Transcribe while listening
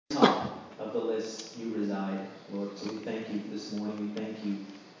of the list you reside, Lord. So we thank you this morning. We thank you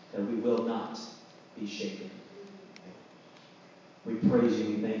that we will not be shaken. We praise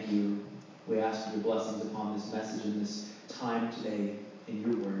you. We thank you. We ask for your blessings upon this message and this time today in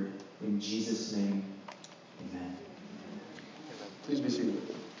your word. In Jesus' name, amen. Please be seated.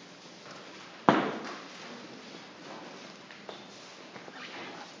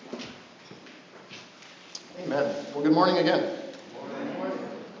 Amen. Well, good morning again. Good morning.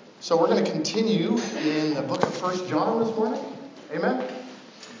 So we're going to continue in the book of 1 John this morning. Amen.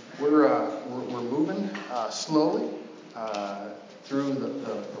 We're moving slowly through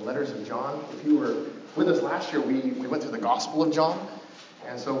the letters of John. If you were with us last year, we went through the Gospel of John,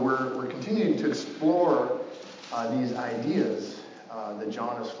 and so we're continuing to explore these ideas that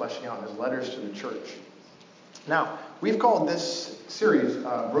John is fleshing out in his letters to the church. Now, we've called this series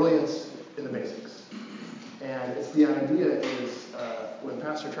Brilliance in the Basics. And it's the idea is, when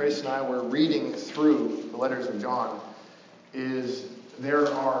Pastor Trace and I were reading through the letters of John, is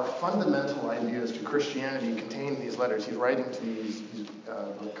there are fundamental ideas to Christianity contained in these letters. He's writing to these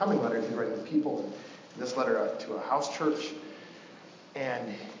coming letters, he's writing to people, in this letter to a house church.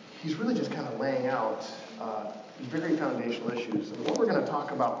 And he's really just kind of laying out very foundational issues. And what we're going to talk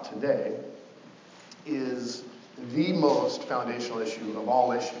about today is the most foundational issue of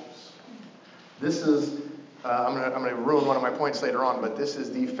all issues. This is I'm going to ruin one of my points later on, but this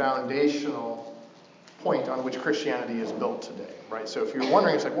is the foundational point on which Christianity is built today, right? So if you're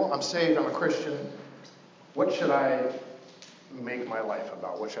wondering, it's like, well, I'm saved, I'm a Christian. What should I make my life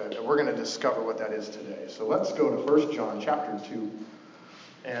about? We're going to discover what that is today. So let's go to 1 John chapter 2,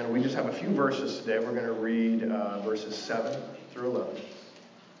 and we just have a few verses today. We're going to read verses 7 through 11.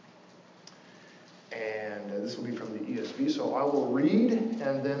 And this will be from the ESV, so I will read,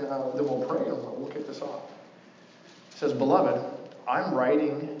 and then we'll pray, and we'll kick this off. It says, "Beloved, I'm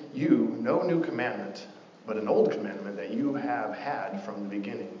writing you no new commandment, but an old commandment that you have had from the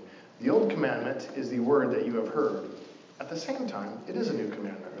beginning. The old commandment is the word that you have heard. At the same time, it is a new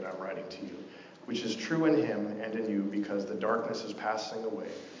commandment that I'm writing to you, which is true in him and in you, because the darkness is passing away,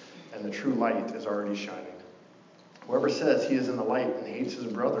 and the true light is already shining. Whoever says he is in the light and hates his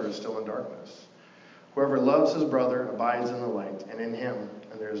brother is still in darkness. Whoever loves his brother abides in the light, and in him,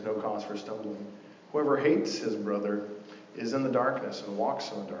 and there is no cause for stumbling. Whoever hates his brother is in the darkness and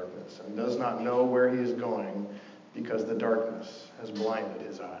walks in the darkness, and does not know where he is going, because the darkness has blinded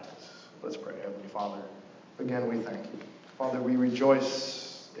his eyes." Let's pray. Heavenly Father, again, we thank you. Father, we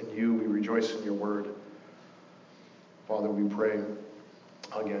rejoice in you. We rejoice in your word. Father, we pray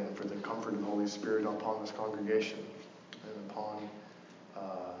again for the comfort of the Holy Spirit upon this congregation and upon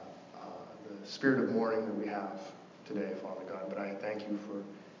the spirit of mourning that we have today, Father God. But I thank you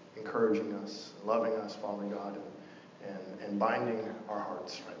for encouraging us, loving us, Father God, and binding our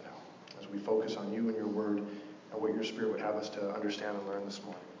hearts right now as we focus on you and your word and what your Spirit would have us to understand and learn this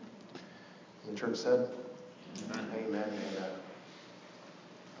morning. And the church said, Amen. Amen. Amen.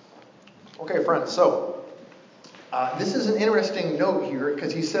 Okay, friends, so this is an interesting note here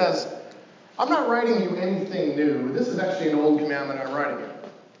because he says, I'm not writing you anything new. This is actually an old commandment I'm writing you.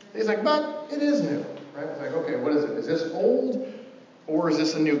 He's like, but it is new, right? It's like, okay, what is it? Is this old or is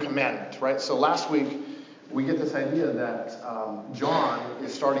this a new commandment, right? So last week, we get this idea that John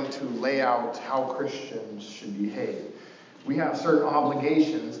is starting to lay out how Christians should behave. We have certain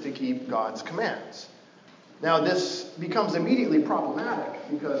obligations to keep God's commands. Now, this becomes immediately problematic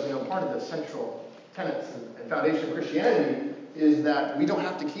because, part of the central tenets and foundation of Christianity is that we don't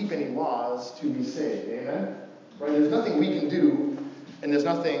have to keep any laws to be saved. Amen? Right? There's nothing we can do, and there's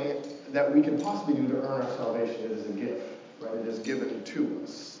nothing that we can possibly do to earn our salvation. It is a gift, right? It is given to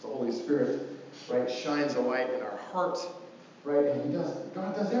us. The Holy Spirit, right, shines a light in our heart, right? And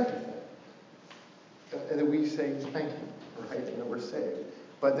God does everything. And then we say thank you, right? And that we're saved.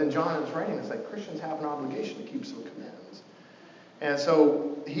 But then John is writing, it's like Christians have an obligation to keep some commands. And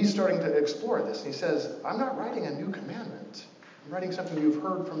so he's starting to explore this. And he says, I'm not writing a new commandment. I'm writing something you've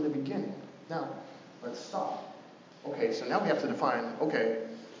heard from the beginning. Now, let's stop. Okay, so now we have to define,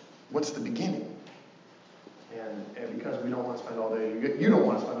 what's the beginning? And because we don't want to spend all day, you don't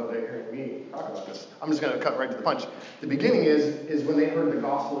want to spend all day hearing me talk about this, I'm just going to cut right to the punch. The beginning is when they heard the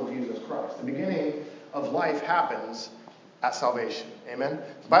gospel of Jesus Christ. The beginning of life happens at salvation. Amen?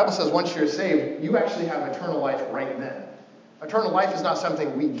 The Bible says once you're saved, you actually have eternal life right then. Eternal life is not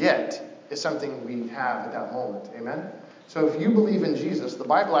something we get, it's something we have at that moment. Amen? So if you believe in Jesus, the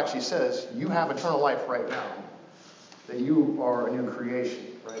Bible actually says you have eternal life right now. That you are a new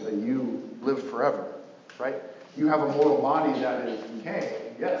creation, right? That you live forever. Right? You have a mortal body that is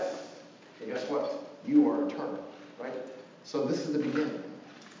decaying, yes. But guess what? You are eternal, right? So this is the beginning.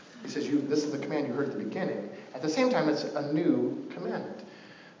 says, this is the command you heard at the beginning. At the same time, it's a new commandment.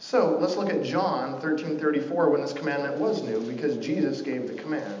 So let's look at John 13:34 when this commandment was new, because Jesus gave the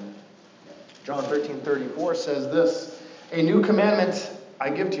command. John 13:34 says this, a new commandment I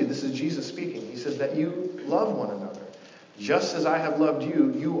give to you. This is Jesus speaking. He says that you love one another. Just as I have loved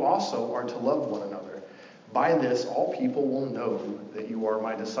you, you also are to love one another. By this, all people will know that you are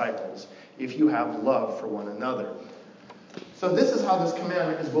my disciples, if you have love for one another. So this is how this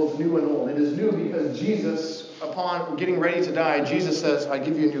commandment is both new and old. It is new because Jesus, upon getting ready to die, Jesus says, I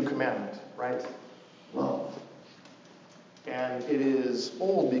give you a new commandment, right? Love. And it is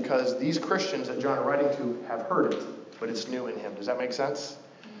old because these Christians that John is writing to have heard it, but it's new in him. Does that make sense?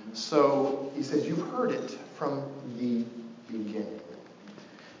 So he says, you've heard it from the beginning.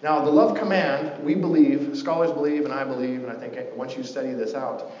 Now, the love command, we believe, scholars believe, and I believe, and I think once you study this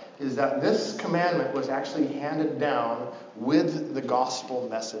out, is that this commandment was actually handed down with the gospel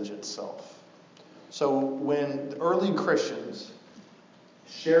message itself. So when the early Christians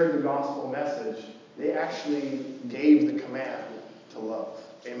shared the gospel message, they actually gave the command to love.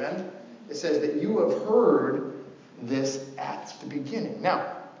 Amen? It says that you have heard this at the beginning.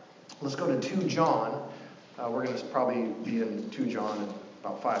 Now, let's go to 2 John. We're going to probably be in 2 John in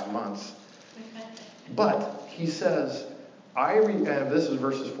about 5 months. But he says, this is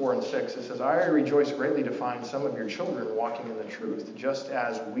verses 4 and 6. It says, I rejoice greatly to find some of your children walking in the truth, just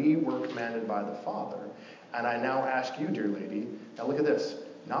as we were commanded by the Father. And I now ask you, dear lady, now look at this,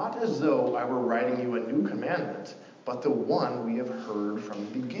 not as though I were writing you a new commandment, but the one we have heard from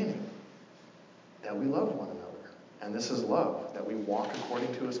the beginning, that we love one another. And this is love, that we walk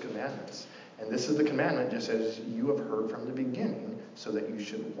according to his commandments. And this is the commandment, just as you have heard from the beginning, so that you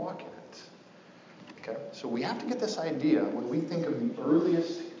should walk in it. Okay? So we have to get this idea when we think of the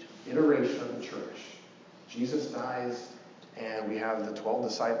earliest iteration of the church. Jesus dies, and we have the 12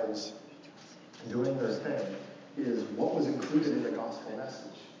 disciples doing their thing, is what was included in the gospel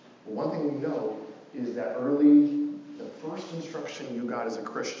message. Well, one thing we know is that the first instruction you got as a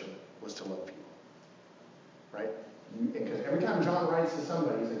Christian was to love people. Right? Because every time John writes to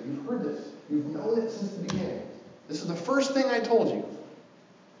somebody, he's like, you've heard this. You've known it since the beginning. This is the first thing I told you.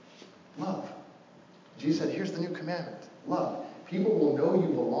 Love. Jesus said, here's the new commandment. Love. People will know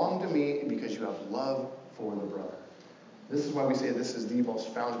you belong to me because you have love for the brother. This is why we say this is the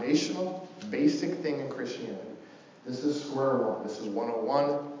most foundational, basic thing in Christianity. This is square one. This is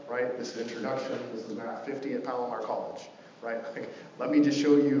 101, right? This is introduction. This is math 50 at Palomar College. Right? Let me just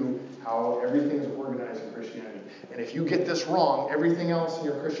show you how everything is organized in Christianity. And if you get this wrong, everything else in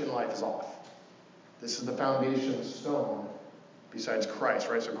your Christian life is off. This is the foundation stone besides Christ,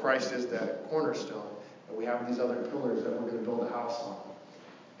 right? So Christ is that cornerstone, and we have these other pillars that we're going to build a house on.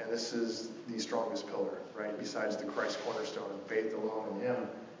 And this is the strongest pillar, right? Besides the Christ cornerstone of faith alone in him,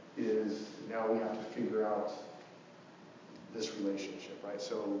 is now we have to figure out this relationship, right?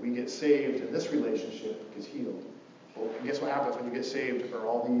 So we get saved, and this relationship gets healed. Well, guess what happens when you get saved? Are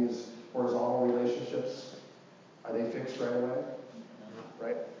all these horizontal relationships, are they fixed right away?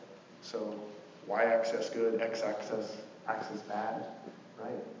 Right? So y-axis good, x-axis bad,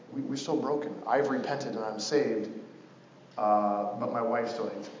 right? We're still broken. I've repented and I'm saved, but my wife still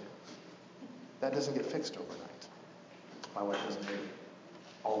hates me. That doesn't get fixed overnight. My wife doesn't hate me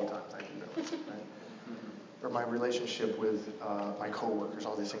all the time. Thank you, Bill. Right? Or my relationship with my coworkers,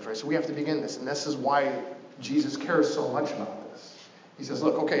 all these things, right? So we have to begin this, and this is why Jesus cares so much about this. He says,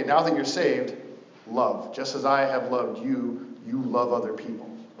 look, okay, now that you're saved, love. Just as I have loved you, you love other people,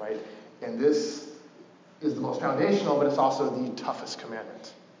 right? And this is the most foundational, but it's also the toughest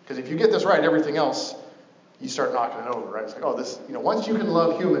commandment. Because if you get this right, everything else, you start knocking it over, right? It's like, oh, this, once you can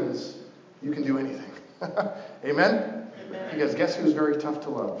love humans, you can do anything. Amen? Because guess who's very tough to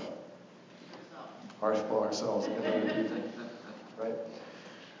love? Ourselves and other people, right?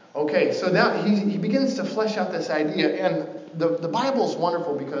 Okay, so now he begins to flesh out this idea, and the Bible's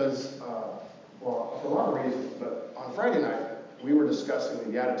wonderful because, for a lot of reasons, but on Friday night, we were discussing the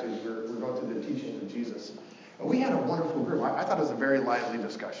Beatitudes. We were going through the teachings of Jesus, and we had a wonderful group. I thought it was a very lively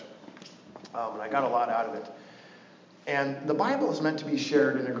discussion, and I got a lot out of it. And the Bible is meant to be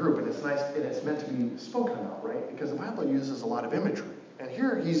shared in a group, and it's nice, and it's meant to be spoken about, right? Because the Bible uses a lot of imagery, and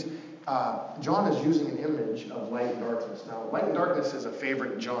here John is using an image of light and darkness. Now, light and darkness is a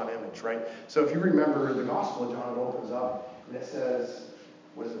favorite John image, right? So if you remember the Gospel of John, it opens up, and it says,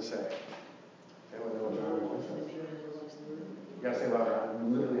 what does it say? Anyone know what John 1 says? You gotta say louder. I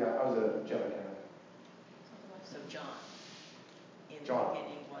was a jet mechanic. So John. In the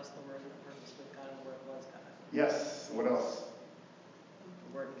beginning was the Word, and the Word was with God, and the Word was God. Yes. What else?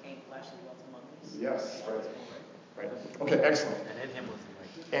 The Word became flesh and dwelt among us. Yes, right. Right. Okay, excellent. And in him was the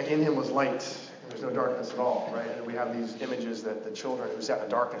light. And in him was light. And there's no darkness at all, right? And we have these images that the children who sat in the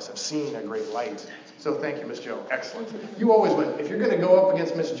darkness have seen a great light. So thank you, Miss Joe. Excellent. You always win. If you're going to go up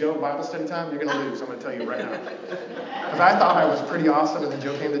against Miss Joe Bible study time, you're going to lose. I'm going to tell you right now. Because I thought I was pretty awesome, and then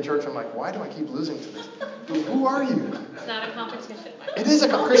Joe came to church. I'm like, why do I keep losing to this? Who are you? It's not a competition. It is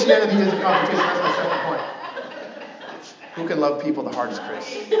Christianity is a competition. That's my second point. Who can love people the hardest, Chris?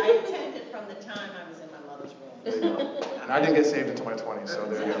 I attended from the time I was in my mother's womb. There you go. And I didn't get saved until my 20s, so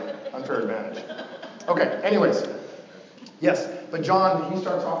there you go. Unfair advantage. Okay, anyways. Yes, but John, he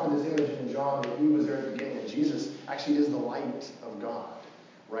starts off with this image in John that he was there at the beginning, and Jesus actually is the light of God,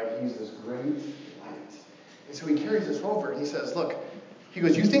 right? He's this great light. And so he carries this over, and he says, look, he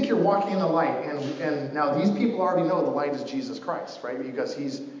goes, you think you're walking in the light, and now these people already know the light is Jesus Christ, right? Because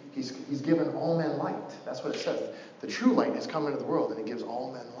he's given all men light. That's what it says. The true light has come into the world, and it gives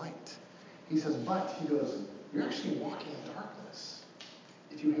all men light. He says, but, he goes, you're actually walking in darkness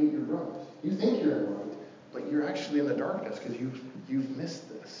if you hate your brothers. You think you're in the light, but you're actually in the darkness because you've missed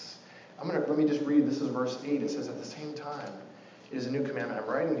this. Let me just read. This is verse 8. It says, at the same time, it is a new commandment I'm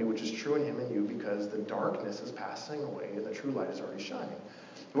writing to you, which is true in him and you, because the darkness is passing away and the true light is already shining.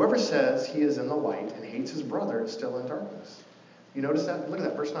 Whoever says he is in the light and hates his brother is still in darkness. You notice that? Look at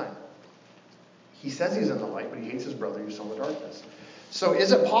that, verse 9. He says he's in the light, but he hates his brother, you're still in the darkness. So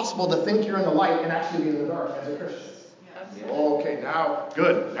is it possible to think you're in the light and actually be in the dark as a Christian? Yes. Okay, now,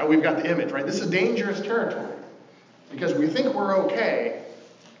 good. Now we've got the image, right? This is dangerous territory. Because we think we're okay,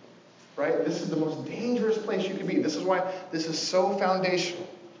 right? This is the most dangerous place you could be. This is why this is so foundational.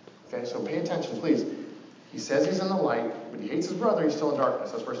 Okay, so pay attention, please. He says he's in the light, but he hates his brother, he's still in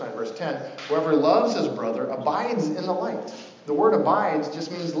darkness. That's verse 9. Verse 10, whoever loves his brother abides in the light. The word abides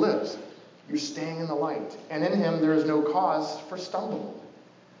just means lives. You're staying in the light. And in him there is no cause for stumbling.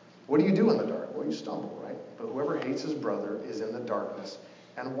 What do you do in the dark? Well, you stumble, right? But whoever hates his brother is in the darkness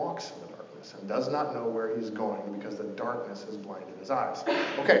and walks in the darkness and does not know where he is going because the darkness has blinded his eyes.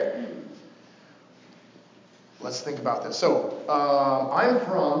 Okay. Let's think about this. So, I'm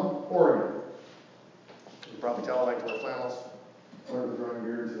from Oregon. You can probably tell I like to wear flannels, flirt with growing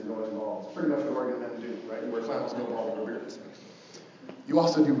beards, and go into balls. It's pretty much what Oregon men do, right? You wear flannels, go balls, grow beards. You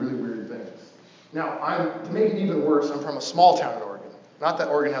also do really weird things. Now, to make it even worse, I'm from a small town in Oregon. Not that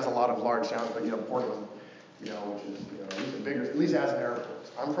Oregon has a lot of large towns, but Portland, which is at least bigger, at least has an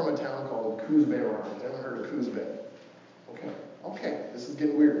airport. I'm from a town called Coos Bay, Oregon. Have you ever heard of Coos Bay? Okay, this is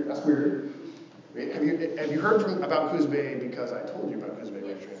getting weird. That's weird. Have you heard about Coos Bay because I told you about Coos Bay?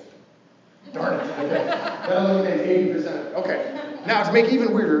 Raise your hand. Darn it. Okay. That eliminates 80%. Okay. Now, to make it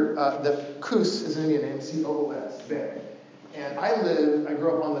even weirder, the Coos is an Indian name, C-O-O-S, Bay. And I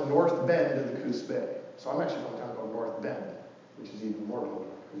grew up on the north bend of the Coos Bay. So I'm actually from a town called North Bend, which is even more remote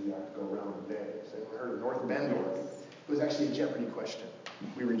because you have to go around the bay. So anyone heard of North Bend, Oregon? It was actually a Jeopardy question.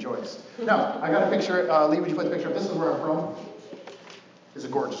 We rejoiced. Now, I got a picture. Lee, would you put the picture up? This is where I'm from. It's a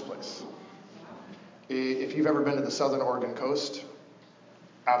gorgeous place. If you've ever been to the southern Oregon coast,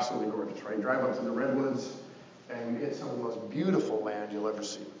 absolutely gorgeous, right? You drive up to the redwoods, and you hit some of the most beautiful land you'll ever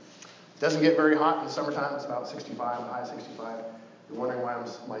see. It doesn't get very hot in the summertime. It's about 65, high 65. You're wondering why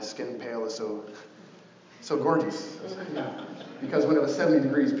my skin pale is so gorgeous. Because when it was 70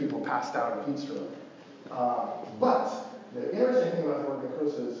 degrees, people passed out of heat stroke. But the interesting thing about the Oregon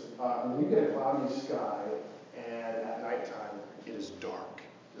coast is when you get a cloudy sky and at nighttime it is dark.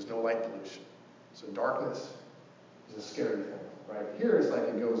 There's no light pollution. So darkness is a scary thing, right? Here it's like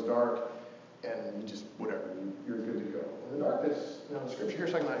it goes dark and you just, whatever, you're good to go. In the darkness, the scripture here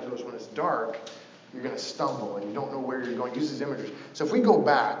is talking about when it's dark, you're going to stumble and you don't know where you're going. Use these imagery. So if we go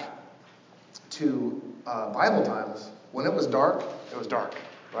back to Bible times, when it was dark,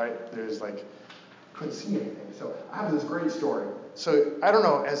 right? There's couldn't see anything. So I have this great story. So I don't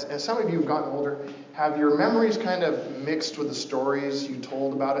know, as some of you have gotten older, have your memories kind of mixed with the stories you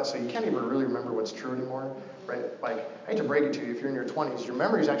told about it, so you can't even really remember what's true anymore, right? I hate to break it to you, if you're in your 20s, your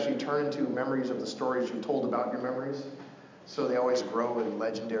memories actually turn into memories of the stories you told about your memories. So they always grow in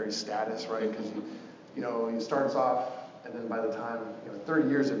legendary status, right? Because you starts off, and then by the time 30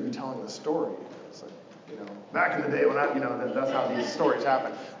 years of you telling the story, it's like, back in the day when that's how these stories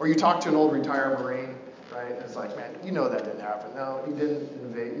happen. Or you talk to an old retired Marine, right? And it's like, man, that didn't happen. No, he didn't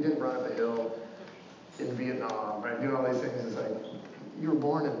invade. He didn't run up a hill in Vietnam, right? Doing all these things. It's like, you were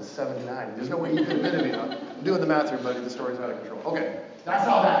born in 79. There's no way you could have been in Vietnam. I'm doing the math here, buddy. The story's out of control. Okay, that's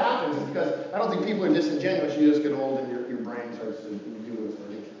how that happens. It's because I don't think people are disingenuous. You just get old and your brain starts to do what it's going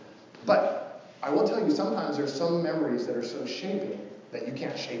to do. But I will tell you, sometimes there's some memories that are so shaping that you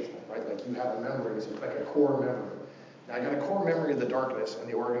can't shape them, right? Like you have a memory, it's like a core memory. Now I got a core memory of the darkness and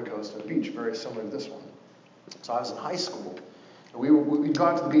the Oregon coast and the beach, very similar to this one. So I was in high school, We'd go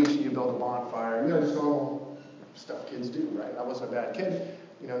out to the beach and you build a bonfire. Just normal stuff kids do, right? I wasn't a bad kid.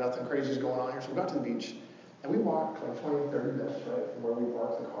 Nothing crazy is going on here. So we got to the beach and we walked like 20, 30 minutes, right, from where we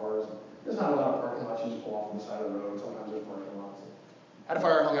parked the cars. There's not a lot of parking lots. You just pull off on the side of the road. Sometimes there's parking lots. Had a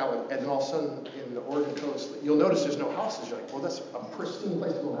fire, hung out with, and then all of a sudden in the Oregon coast, you'll notice there's no houses. You're like, well, that's a pristine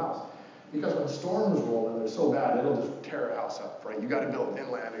place to build a house. Because when storms roll in, they're so bad, it'll just tear a house up, right? You got to build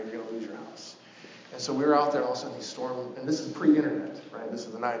inland or you're going to lose your house. And so we were out there, and all of a sudden these storms, and this is pre-internet, right? This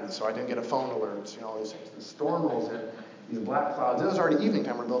is the 90s, so I didn't get a phone alerts, all these things. The storm rolls in, these black clouds. It was already evening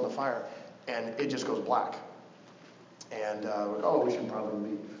time, we're building a fire, and it just goes black. And we're like, we should probably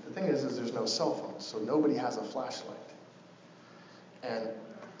leave. The thing is there's no cell phones, so nobody has a flashlight. And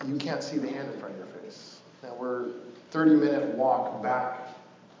you can't see the hand in front of your face. Now we're 30-minute walk back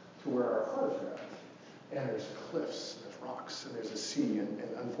to where our cars are at. And there's cliffs, and there's rocks, and there's a sea. And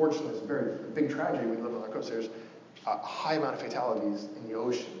unfortunately, it's a big tragedy when you live on the coast. There's a high amount of fatalities in the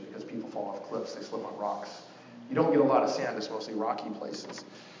ocean because people fall off cliffs. They slip on rocks. You don't get a lot of sand. It's mostly rocky places.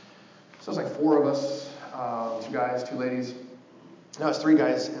 So it's like 4 of us, 2 guys, 2 ladies. No, it's 3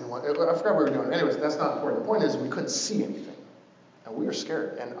 guys and 1. I forgot what we were doing. Anyways, that's not important. The point is we couldn't see anything. And we were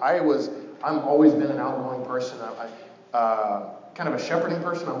scared. And I'm always been an outgoing person. Kind of a shepherding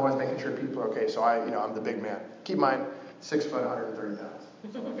person. I'm always making sure people are okay. So I'm the big man. Keep in mind, 6 foot, 130 pounds.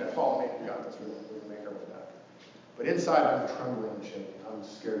 So you got to follow me. You got this. We can make our way back. But inside, I'm trembling and shaking. I'm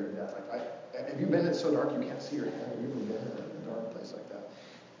scared to death. Have you been in so dark you can't see your hand? Have you ever been in a dark place like that?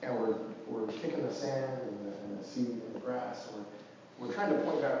 And we're kicking the sand and the sea and the grass. And we're trying to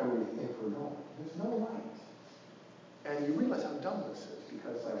point back where we think we're going. There's no light. And you realize how dumb this is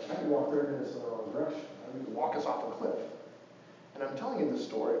because I could walk 30 minutes in the wrong direction. I could walk us off a cliff. And I'm telling you this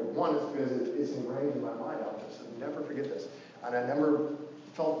story. One is because it's ingrained in my mind. I'll just never forget this. And I never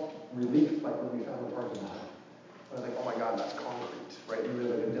felt relief like when we found the parking lot. I was like, oh my God, that's concrete, right? You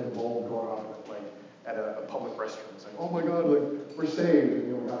really like a dim bulb going off like at a public restroom. It's like, oh my God, like we're saved.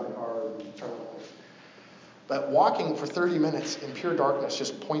 And we got in the car and turned on. But walking for 30 minutes in pure darkness,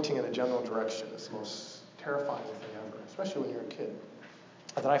 just pointing in a general direction, is the most terrifying thing ever, especially when you're a kid.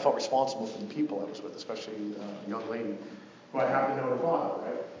 And then I felt responsible for the people I was with, especially a young lady who I happened to know her father,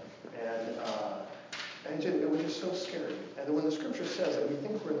 right? And it was just so scary. And then when the scripture says that we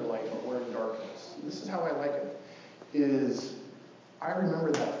think we're in the light, but we're in darkness, this is how I like it, is I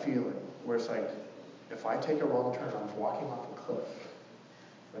remember that feeling where it's like, if I take a wrong turn, I'm walking off a cliff,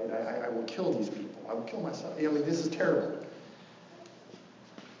 right? I will kill these people. I will kill myself. I mean, this is terrible.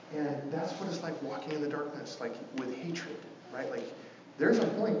 And that's what it's like walking in the darkness, like with hatred, right? Like there's a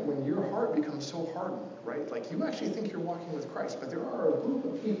point when your heart becomes so hardened, right? Like you actually think you're walking with Christ, but there are a group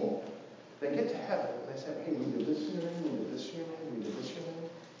of people that get to heaven and they say, hey, we did this in your name, we did this in your name, we did this in your name.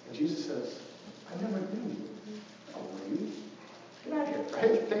 And Jesus says, I never knew you. I don't know you. Get out of here,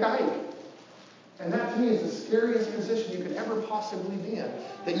 right? Take a hike. And that to me is the scariest position you could ever possibly be in.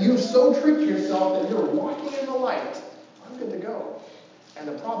 That you've so tricked yourself that you're walking in the light. I'm good to go. And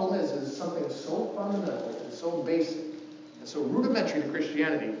the problem is something so fundamental and so basic and so rudimentary to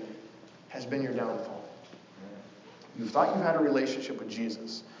Christianity has been your downfall. You thought you had a relationship with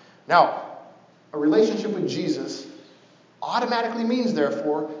Jesus. Now, a relationship with Jesus automatically means,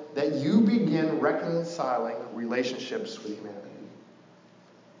 therefore, that you begin reconciling relationships with humanity.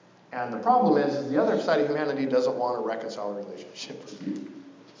 And the problem is the other side of humanity doesn't want to reconcile a relationship with you.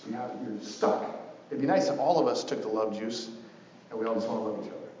 So you're stuck. It'd be nice if all of us took the love juice and we all just want to love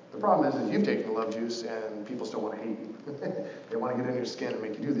each other. The problem is you've taken the love juice and people still want to hate you. They want to get in your skin and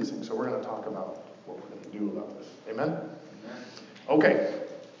make you do these things. So we're going to talk about what we're going to do about this. Amen? Amen. Okay.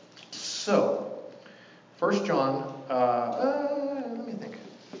 So, 1 John, let me think.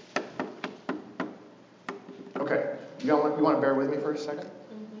 Okay. You want to bear with me for a second?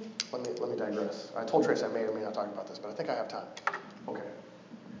 Let me digress. I told Trace I may or may not talk about this, but I think I have time. Okay.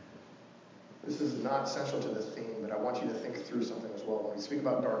 This is not central to this theme, but I want you to think through something as well. When we speak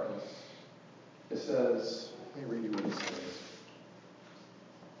about darkness, it says, let me read you what it says.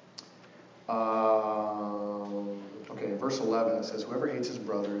 Okay, verse 11, it says, whoever hates his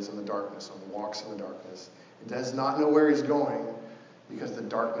brother is in the darkness and walks in the darkness. He does not know where he's going because the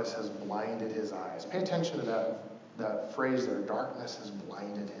darkness has blinded his eyes. Pay attention to that phrase there, darkness has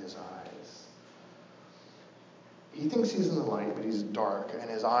blinded his eyes. He thinks he's in the light, but he's dark, and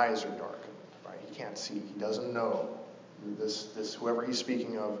his eyes are darkened. Right? He can't see. He doesn't know. This whoever he's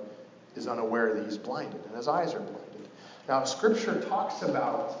speaking of is unaware that he's blinded, and his eyes are blinded. Now, Scripture talks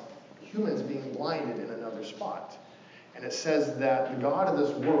about humans being blinded in another spot. And it says that the God of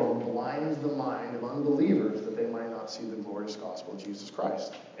this world blinds the mind of unbelievers that they might not see the glorious gospel of Jesus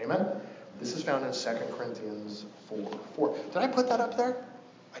Christ. Amen? This is found in 2 Corinthians 4:4. Did I put that up there?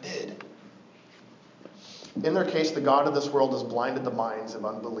 I did. In their case, the God of this world has blinded the minds of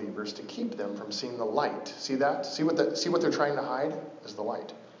unbelievers to keep them from seeing the light. See that? See what they're trying to hide? Is the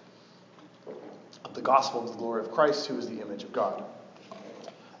light of the gospel of the glory of Christ, who is the image of God.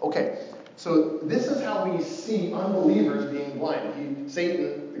 Okay, so this is how we see unbelievers being blinded.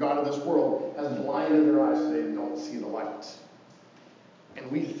 Satan, the God of this world, has blinded their eyes so they don't see the light. And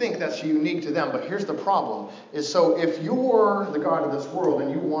we think that's unique to them, but here's the problem. So if you're the God of this world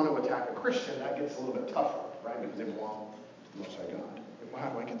and you want to attack a Christian, that gets a little bit tougher, right? Because they belong to the Most High God. Well, how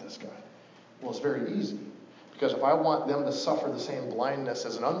do I get this guy? Well, it's very easy. Because if I want them to suffer the same blindness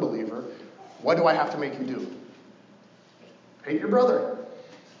as an unbeliever, what do I have to make you do? Hate your brother.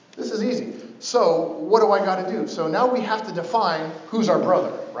 This is easy. So what do I got to do? So now we have to define who's our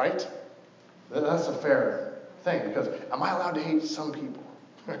brother, right? That's a fair thing, because am I allowed to hate some people?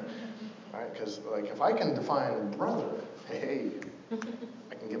 Right? Because if I can define a brother, hey,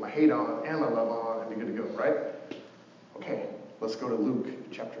 I can get my hate on and my love on and be good to go, right? Okay, let's go to Luke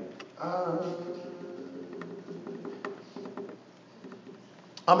chapter.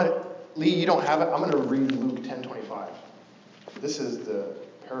 Lee, you don't have it. I'm going to read Luke 10:25. This is the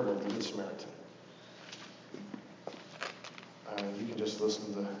parable of the Good Samaritan. You can just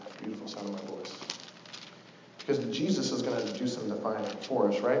listen to the beautiful sound of my voice. Because Jesus is going to do some defining for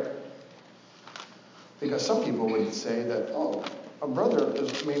us, right? Because some people would say that, a brother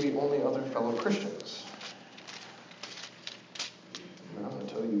is maybe only other fellow Christians. And I'm going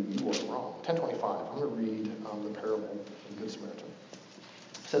to tell you, you are wrong. 10:25. I'm going to read the parable of the Good Samaritan.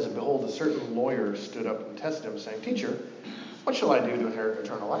 It says, "And behold, a certain lawyer stood up and tested him, saying, 'Teacher, what shall I do to inherit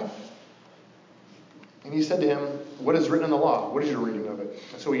eternal life?' And he said to him, 'What is written in the law? What is your reading of it?'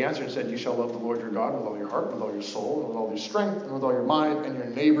 And so he answered and said, 'You shall love the Lord your God with all your heart, with all your soul, and with all your strength, and with all your mind, and your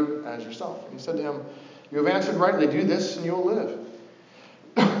neighbor as yourself.' And he said to him, 'You have answered rightly. Do this, and you will live.'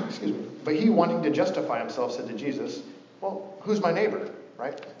 Excuse me. But he, wanting to justify himself, said to Jesus, 'Well, who's my neighbor?'"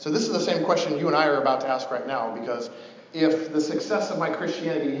 Right? So this is the same question you and I are about to ask right now, because if the success of my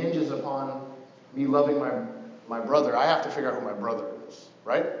Christianity hinges upon me loving my brother, I have to figure out who my brother is,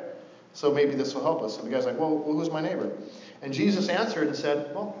 right? So maybe this will help us. So the guy's like, well, who's my neighbor? And Jesus answered and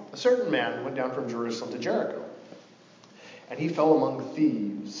said, "Well, a certain man went down from Jerusalem to Jericho. And he fell among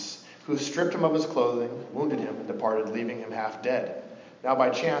thieves, who stripped him of his clothing, wounded him, and departed, leaving him half dead. Now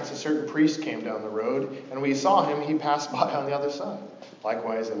by chance a certain priest came down the road, and when he saw him, he passed by on the other side.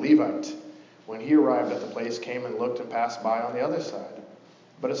 Likewise a Levite, when he arrived at the place, came and looked and passed by on the other side.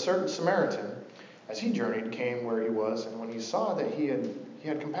 But a certain Samaritan, as he journeyed, came where he was, and when he saw that he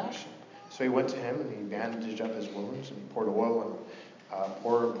had compassion. So he went to him, and he bandaged up his wounds, and he pouring on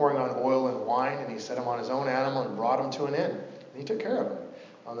oil and wine, and he set him on his own animal and brought him to an inn. And he took care of him.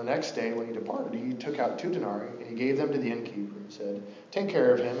 On the next day, when he departed, he took out 2 denarii, and he gave them to the innkeeper, and said, 'Take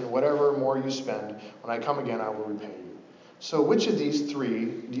care of him, and whatever more you spend, when I come again, I will repay you.' So which of these 3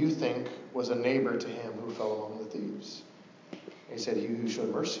 do you think was a neighbor to him who fell among the thieves?" And he said, "He who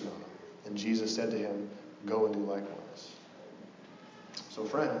showed mercy on him." And Jesus said to him, "Go and do likewise." So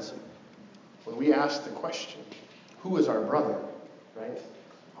friends, when we ask the question, who is our brother, right?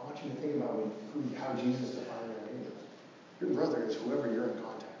 I want you to think about how Jesus defined your neighbor. Your brother is whoever you're in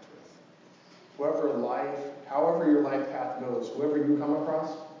contact with. However your life path goes, whoever you come across,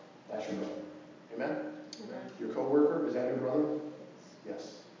 that's your brother. Amen? Amen. Your coworker, is that your brother?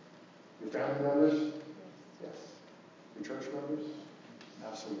 Yes. Your family members? Yes. Your church members?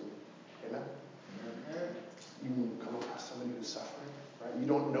 Absolutely. Amen? Amen. You come across somebody who's suffering, right? You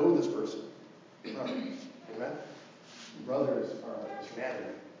don't know this person. Brothers. Amen? Brothers are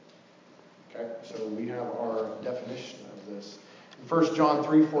humanity. Okay? So we have our definition of this. In 1 John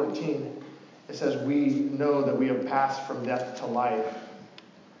 3:14, it says, "We know that we have passed from death to life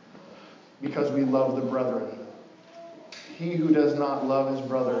because we love the brethren. He who does not love his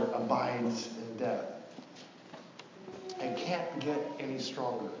brother abides in death." It can't get any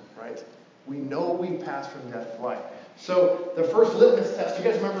stronger, right? We know we passed from death to life. So the first litmus test, you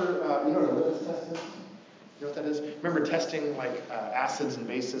guys remember, you know what a litmus test is? You know what that is? Remember testing acids and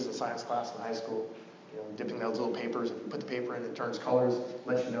bases in science class in high school? Dipping those little papers. If you put the paper in, it turns colors,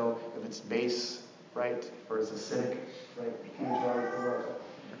 lets you know if it's base, right, or it's acidic, right?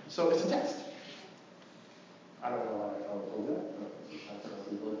 So it's a test. I don't know why I told that,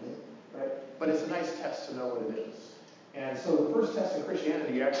 right? But it's a nice test to know what it is. And so the first test in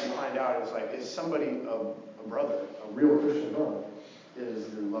Christianity you actually find out is somebody a brother, a real Christian brother, is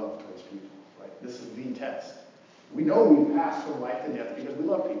your love towards people. Right? This is the test. We know we pass from life to death because we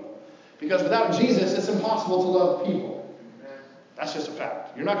love people. Because without Jesus, it's impossible to love people. That's just a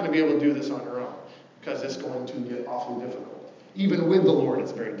fact. You're not going to be able to do this on your own because it's going to get awfully difficult. Even with the Lord,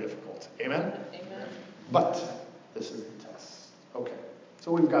 it's very difficult. Amen? Amen. But this is the test. Okay.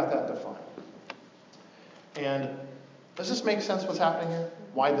 So we've got that defined. And does this make sense what's happening here?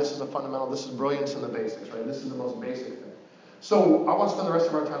 Why this is a fundamental? This is brilliance in the basics, right? This is the most basic thing. So I want to spend the rest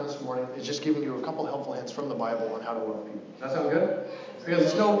of our time this morning is just giving you a couple helpful hints from the Bible on how to love people. Does that sound good?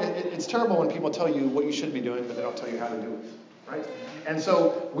 Because it's terrible when people tell you what you should be doing, but they don't tell you how to do it. Right? And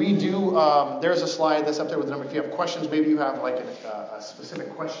so we do, there's a slide that's up there with the number. If you have questions, maybe you have like a specific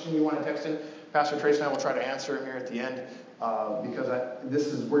question you want to text in, Pastor Trace and I will try to answer them here at the end. Because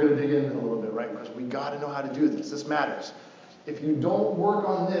we're going to dig in a little bit, right? Because we got to know how to do this. This matters. If you don't work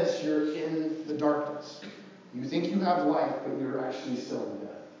on this, you're in the darkness. You think you have life, but you're actually still in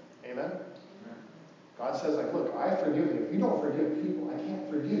death. Amen? God says, like, look, I forgive you. If you don't forgive people, I can't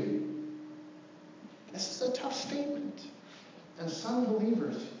forgive you. This is a tough statement. And some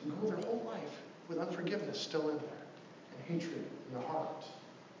believers go their whole life with unforgiveness still in there, and hatred in the heart,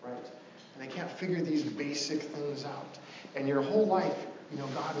 right? And they can't figure these basic things out. And your whole life,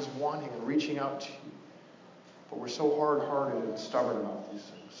 God is wanting and reaching out to you. But we're so hard-hearted and stubborn about these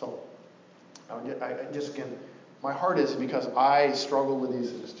things. So, again, my heart is because I struggle with these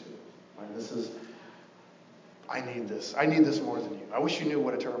things too. Right? I need this. I need this more than you. I wish you knew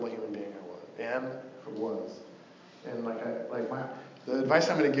what a terrible human being I was. And the advice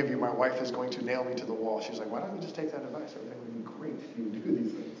I'm going to give you, my wife is going to nail me to the wall. She's like, why don't you just take that advice? Everything would be great if you do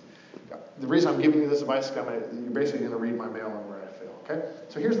these things. The reason I'm giving you this advice is you're basically going to read my mail on where I fail. Okay?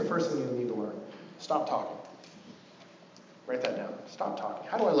 So here's the first thing you need to learn. Stop talking. Write that down. Stop talking.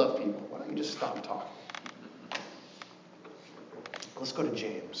 How do I love people? Why don't you just stop talking? Let's go to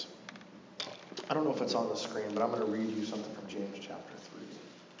James. I don't know if it's on the screen, but I'm going to read you something from James chapter 3.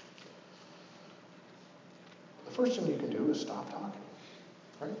 The first thing you can do is stop talking,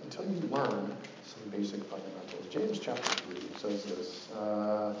 right? Until you learn some basic fundamentals. James chapter 3 says this,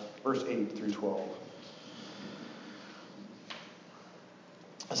 verse 8 through 12.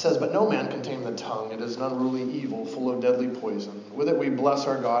 It says, but no man can tame the tongue. It is an unruly evil, full of deadly poison. With it we bless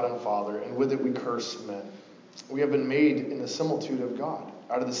our God and Father, and with it we curse men. We have been made in the similitude of God.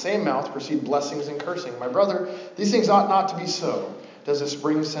 Out of the same mouth proceed blessings and cursing. My brother, these things ought not to be so. Does a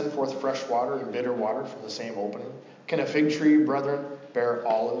spring send forth fresh water and bitter water from the same opening? Can a fig tree, brethren, bear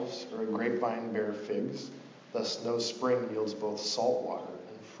olives, or a grapevine bear figs? Thus no spring yields both salt water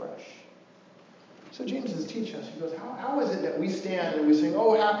and fresh. So James is teaching us. He goes, how is it that we stand and we sing,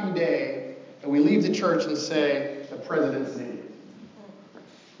 oh, happy day, and we leave the church and say, the president's an idiot?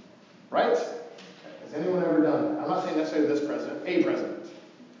 Right? Has anyone ever done that? I'm not saying necessarily this president, a president.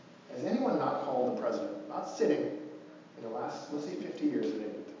 Has anyone not called the president, not sitting, in the last, let's say, 50 years, an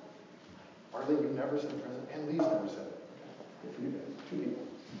idiot? Arlene, you've never said president, and Lee's never said it. Okay. Good for you guys. 2 people.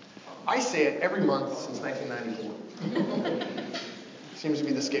 I say it every month since 1994. Seems to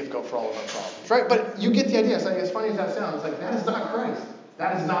be the scapegoat for all of our problems, right? But you get the idea. It's like, as funny as that sounds, it's like, that is not Christ.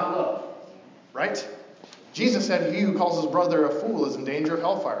 That is not love, right? Jesus said, he who calls his brother a fool is in danger of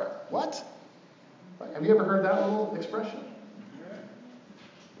hellfire. What? Have you ever heard that little expression?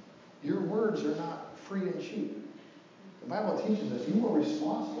 Your words are not free and cheap. The Bible teaches us you are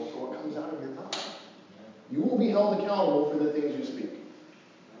responsible for what comes out of your mouth. You will be held accountable for the things you speak.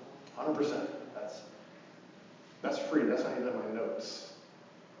 100%. That's free. That's not even in my notes.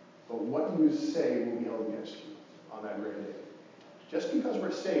 But what you say will be held against you on that great day. Just because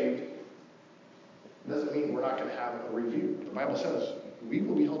we're saved doesn't mean we're not going to have a review. The Bible says we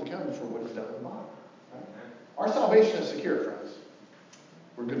will be held accountable for what is done in the body. Right? Our salvation is secure, friends.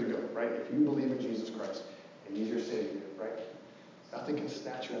 We're good to go, right? If you believe in Jesus Christ and He's your Savior, right? Nothing can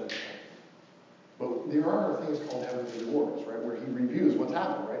snatch you out of the faith. But there are things called heavenly rewards, right? Where He reviews what's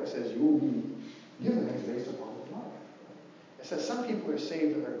happened, right? It says you will be given things based upon His life. It says some people are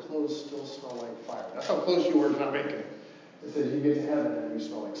saved and their clothes still smell like fire. That's how close you were to not making it. It says you get to heaven and you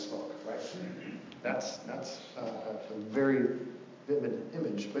smell like smoke, right? That's a very vivid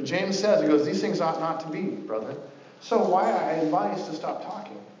image. But James says, he goes, these things ought not to be, brethren. So why I advise to stop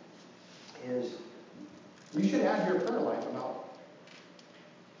talking is you should add your prayer life about,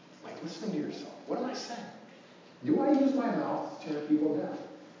 like, listening to yourself. What am I saying? Do I use my mouth to tear people down?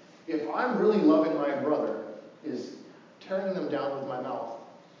 If I'm really loving my brother, is tearing them down with my mouth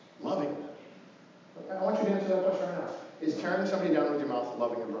loving them? I want you to answer that question right now. Is tearing somebody down with your mouth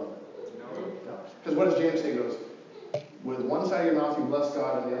loving your brother? No. Because what does James say? He goes, with one side of your mouth you bless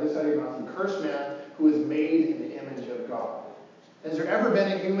God, and the other side of your mouth you curse man who is made in the image of God. Has there ever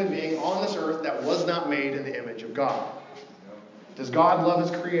been a human being on this earth that was not made in the image of God? Does God love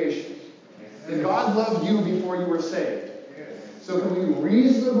His creation? Did God love you before you were saved? So So can we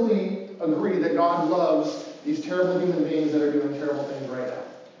reasonably agree that God loves these terrible human beings that are doing terrible things right now?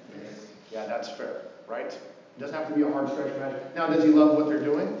 Yeah, that's fair, right? It doesn't have to be a hard stretch magic. Now, does he love what they're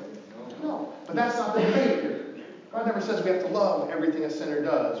doing? No. But that's not the debate here. God never says we have to love everything a sinner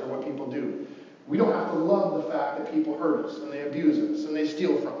does or what people do. We don't have to love the fact that people hurt us and they abuse us and they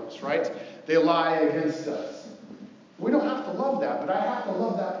steal from us, right? They lie against us. We don't have to love that, but I have to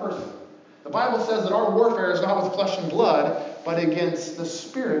love that person. The Bible says that our warfare is not with flesh and blood, but against the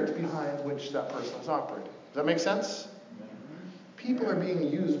spirit behind which that person is operating. Does that make sense? People are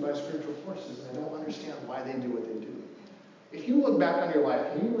being used by spiritual forces, and I don't understand why they do what they do. If you look back on your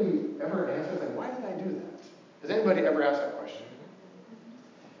life, can you really ever answer, like, why did I do that? Has anybody ever asked that question?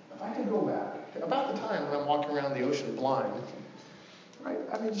 If I could go back, about the time when I'm walking around the ocean blind, right?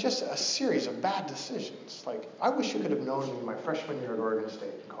 I mean, just a series of bad decisions. Like, I wish you could have known me my freshman year at Oregon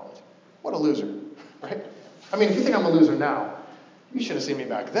State in college. What a loser, right? I mean, if you think I'm a loser now, you should have seen me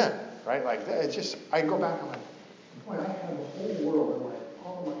back then, right? Like, it's just, I go back and I'm like, boy, I had the whole world in my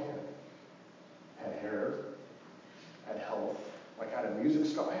palm of my hand. I had hair, I had health, like I had a music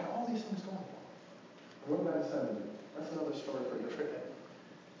star, I had all these things going for me. What did I decide to do? That's another story for a different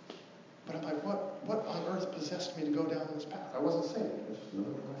day. But I'm like, what on earth possessed me to go down this path? I wasn't saved. I was just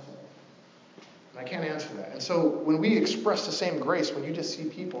living for myself. And I can't answer that. And so when we express the same grace, when you just see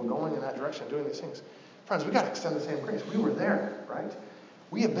people going in that direction, doing these things, friends, we got to extend the same grace. We were there, right?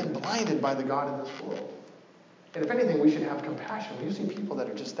 We have been blinded by the God of this world. And if anything, we should have compassion. When you see people that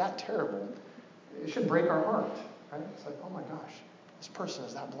are just that terrible, it should break our heart, right? It's like, oh my gosh, this person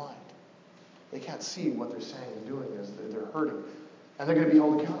is that blind. They can't see what they're saying and doing is they're hurting. And they're going to be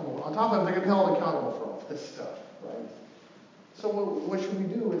held accountable. On top of it, they're going to be held accountable for all this stuff, right? So what should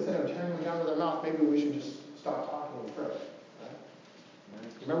we do? Instead of tearing them down with their mouth, maybe we should just stop talking and pray,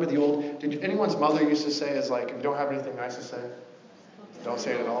 right? Remember the old, did anyone's mother used to say is like, if you don't have anything nice to say, don't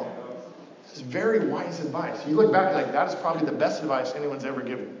say it at all? It's very wise advice. You look back and like, that is probably the best advice anyone's ever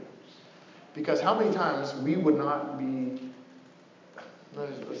given you. Because how many times we would not be,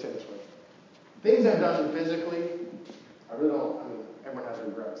 let's say it this way. Things I've done physically, I really don't, I mean, everyone has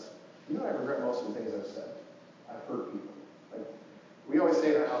regrets. You know, I regret most of the things I've said. I've hurt people. Like, we always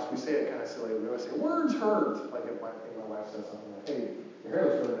say in our house, we say it kind of silly, we always say, words hurt. Like if my wife says something like, hey, your hair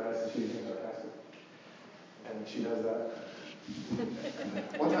looks really nice, and she's being sarcastic. And she does that.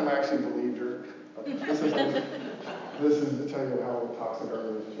 One time I actually believed her. This is to tell you how toxic our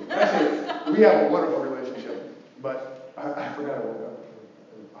relationship is. Actually, we have a wonderful relationship, but I forgot I woke up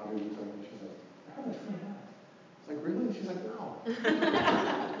and Audrey was telling me, she's like, I have a true hair. I was like, really? She's like, no.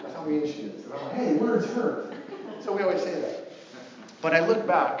 That's how mean she is. And I'm like, hey, words hurt. So we always say that. But I look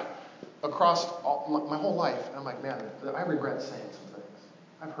back across my whole life, and I'm like, man, I regret saying some things.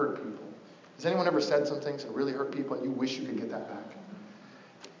 I've hurt people. Has anyone ever said some things that really hurt people and you wish you could get that back?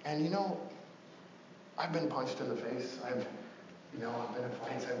 And you know, I've been punched in the face. I've been in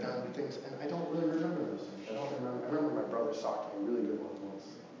fights. I've done things, and I don't really remember those things. I remember my brother socked me really good ones once.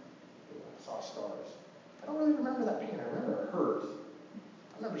 I saw stars. I don't really remember that pain. I remember it hurt.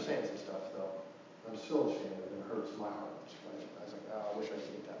 I remember saying some stuff, though. I'm still ashamed of it. It hurts my heart. Right? I was like, oh, I wish I could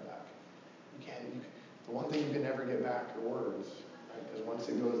get that back. You can't. The one thing you can never get back are words. Right? Because once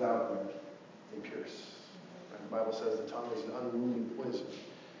it goes out there, they pierce. Right? The Bible says the tongue is an unruly poison.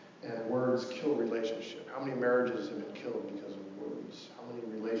 And words kill relationship. How many marriages have been killed because of words? How many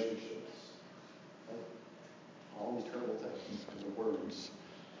relationships? Right? All these terrible things because of words.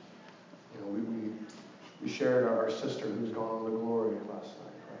 You know, we shared our sister who's gone on to glory last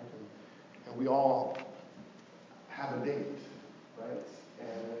night, right? And we all have a date, right?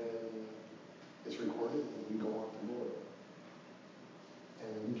 And it's recorded and we go on to glory.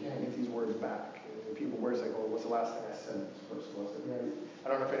 And you can't get these words back. And people words like, oh, what's the last thing I said to this person? I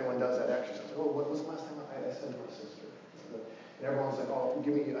don't know if anyone does that exercise. Oh, what was the last time I said to my sister? And everyone's like, oh,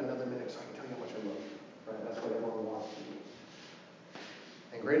 give me another minute so I can tell you how much I love you. Right? That's what everyone wants to do.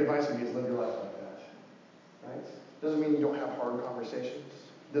 And great advice would be is live your life like that. Right? Doesn't mean you don't have hard conversations.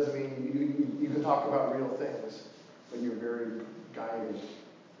 Doesn't mean you can talk about real things, but you're very guided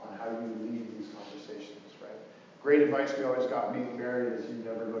on how you lead these conversations. Right? Great advice we always got being married is you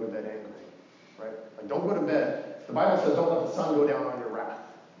never go to bed angry. Right? Like, don't go to bed. The Bible says don't let the sun go down on your wrath.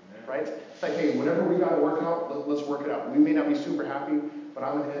 Right? It's like, hey, whatever we got to work out, let's work it out. We may not be super happy, but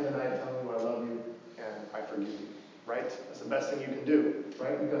I'm going to end the night telling you I love you and I forgive you. Right? That's the best thing you can do.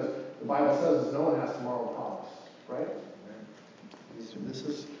 Right? Because the Bible says no one has tomorrow promised. Right?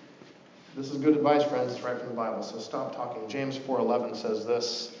 This is good advice, friends. It's right from the Bible. So stop talking. James 4:11 says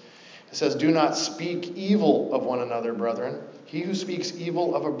this. It says, do not speak evil of one another, brethren. He who speaks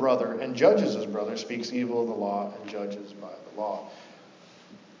evil of a brother and judges his brother speaks evil of the law and judges by the the law.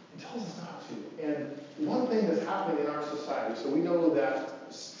 He tells us not to. And one thing that's happening in our society, so we know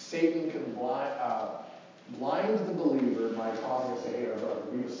that Satan can blind the believer by causing us to hate our brother.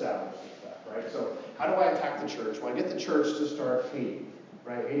 We've established that, right? So how do I attack the church? Well, I get the church to start hating,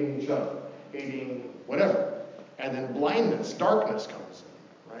 right? Hating each other, hating whatever. And then blindness, darkness comes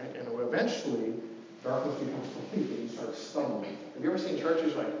in, right? And eventually, darkness becomes complete and you start stumbling. Have you ever seen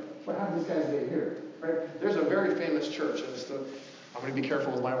churches like, what happened to these guys get here? Right? There's a very famous church, and I'm going to be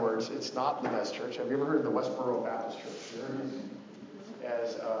careful with my words. It's not the best church. Have you ever heard of the Westboro Baptist Church? You heard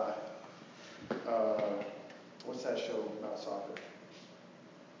as what's that show about soccer?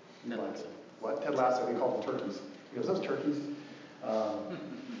 Ted Lasso. What? Ted Lasso. He called them turkeys. He goes, those turkeys.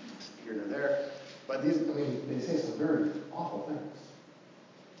 Here and there. But they say some very awful things.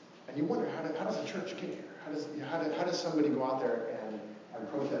 And you wonder, how does a church get here? How does somebody go out there and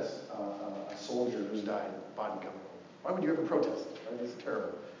protest a soldier who's died, body coming home? Why would you ever protest it? Right? It's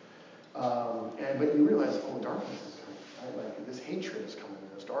terrible. But you realize, darkness is coming. Right? Like this hatred is coming.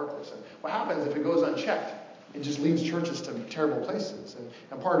 There's darkness. And what happens if it goes unchecked? It just leads churches to terrible places.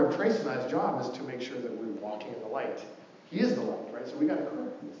 And part of Trace and I's job is to make sure that we're walking in the light. He is the light, right? So we got to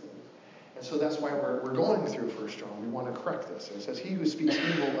correct these things. And so that's why we're going through 1 John. We want to correct this. And it says, he who speaks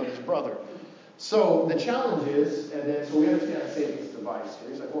evil of his brother. So the challenge is, so we understand Satan's device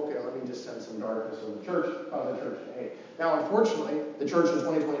here. He's like, okay, let me just send some darkness in the church, cause the church to hate. Now, unfortunately, the church in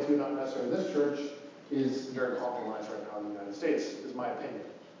 2022, not necessarily this church, is very compromised right now in the United States, is my opinion.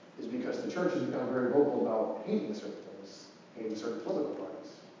 Is because the church has become very vocal about hating certain things, hating certain political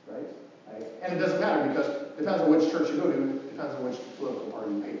parties, right? And it doesn't matter because it depends on which church you go to, depends on which political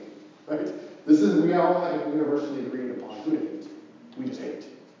party you hate, right? We all have universally agreed upon who to hate. We just hate,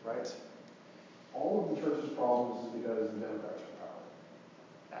 right? All of the church's problems is because the Democrats are in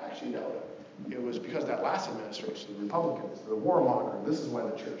power. Actually, no. It was because that last administration, the Republicans, the warmongering, this is why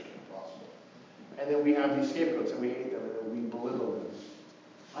the church came possible. And then we have these scapegoats and we hate them and then we belittle them.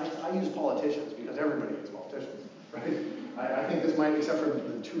 I use politicians because everybody hates politicians, right? I think this might, except for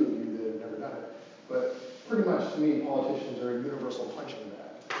the two of you that have never done it, but pretty much to me, politicians are a universal punching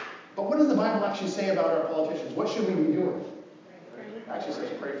bag. But what does the Bible actually say about our politicians? What should we be doing? It actually says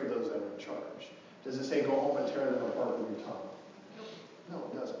pray for those that are in charge. Does it say go home and tear them apart with your tongue? No,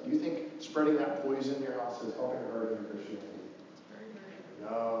 it doesn't. Do you think spreading that poison in your house is helping or hurting your Christianity?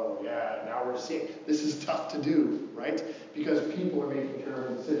 No, yeah, now we're seeing. This is tough to do, right? Because people are making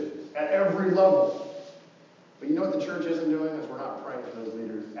terrible decisions at every level. But you know what the church isn't doing? Is we're not praying for those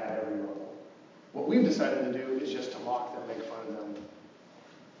leaders at every level. What we've decided to do is just to mock them, make fun of them.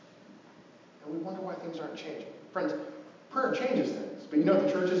 And we wonder why things aren't changing. Friends, prayer changes things. But you know what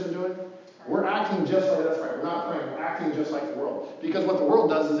the church isn't doing? We're acting just like, that's right, we're not praying, we're acting just like the world. Because what the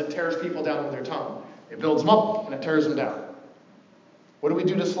world does is it tears people down with their tongue. It builds them up and it tears them down. What do we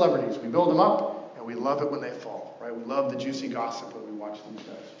do to celebrities? We build them up and we love it when they fall, right? We love the juicy gossip when we watch these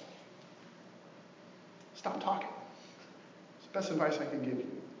guys. Stop talking. It's the best advice I can give you.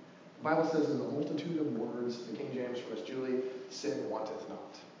 The Bible says in the multitude of words, the King James for us, Julie, sin wanteth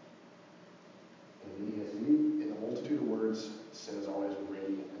not. In the ESV, in the multitude of words, sin is always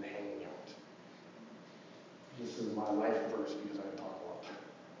ready and hanging out. This is my life verse because I talk a lot.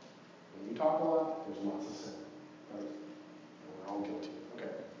 When you talk a lot, there's lots of sin, right? And we're all guilty. Okay.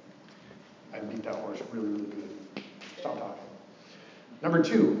 I beat that horse really, really good. Stop talking. Number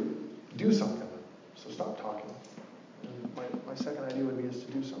 2, do something. So stop talking. And my second idea would be is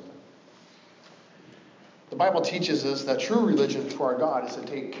to do something. The Bible teaches us that true religion to our God is to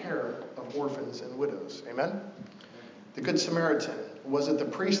take care of orphans and widows. Amen? The Good Samaritan, was it the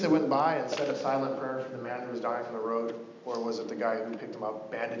priest that went by and said a silent prayer for the man who was dying on the road? Or was it the guy who picked him up,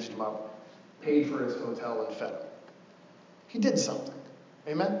 bandaged him up, paid for his hotel, and fed him? He did something.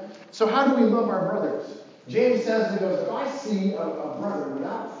 Amen? So how do we love our brothers? James says, he goes, if I see a brother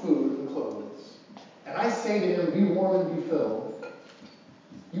without food and clothes, and I say to him, be warm and be filled,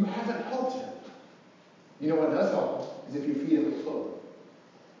 you haven't helped him. You know what does help him is if you feed him with clothing.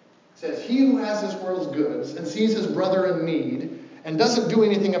 It says, he who has this world's goods and sees his brother in need and doesn't do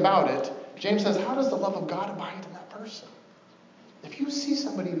anything about it, James says, how does the love of God abide in that person? If you see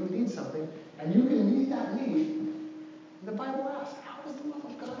somebody who needs something and you can meet that need, the Bible asks, how does the love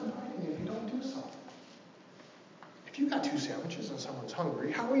of God abide in you if you don't do something? If you got 2 sandwiches and someone's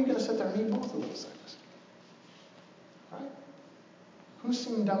hungry, how are you going to sit there and eat both of those things? Right? Who's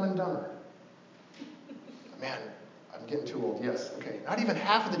seen Dumb and Dumber? Man, I'm getting too old. Yes. Okay. Not even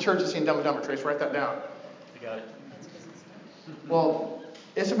half of the church has seen Dumb and Dumber. Trace, write that down. You got it. Well,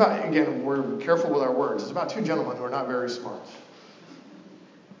 it's about, again, we're careful with our words. It's about 2 gentlemen who are not very smart.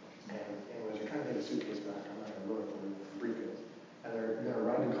 And anyways, you're trying to take a suitcase back. I'm not going to ruin it for you. Briefcase.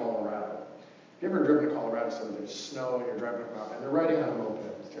 or there's snow and you're driving up a mountain, and they're riding on a moped.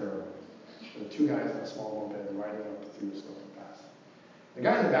 It's terrible. There are two guys on a small moped and riding up through the snow fast. The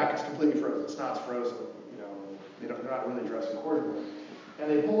guy in the back is completely frozen. The snot's frozen. They're not really dressed accordingly. And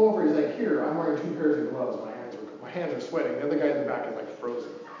they pull over. He's like, "Here, I'm wearing 2 pairs of gloves. My hands are sweating." The other guy in the back is like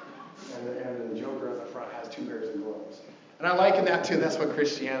frozen, and the joker in the front has 2 pairs of gloves. And I liken that to, that's what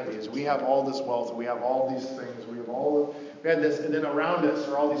Christianity is. We have all this wealth. We have all these things. We have this, and then around us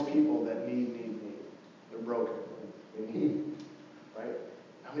are all these people that need. They're broken. They need, right?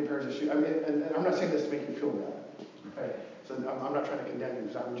 How many pairs of shoes? I mean, and I'm not saying this to make you feel bad, right? So I'm not trying to condemn you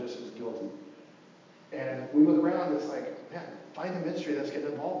because I'm just as guilty. And we look around, it's like, man, find a ministry that's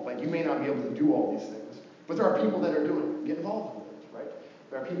getting involved. Like, you may not be able to do all these things, but there are people that are doing it. Get involved in it, right?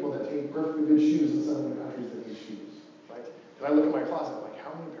 There are people that take perfectly good shoes in some of the countries that need shoes, right? Because I look at my closet, I'm like,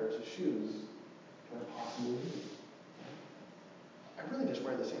 how many pairs of shoes can I possibly need? I really just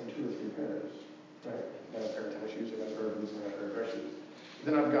wear the same 2 or 3 pairs, right? I got a pair of tennis shoes, I got a pair of boots, I got a pair of dress shoes.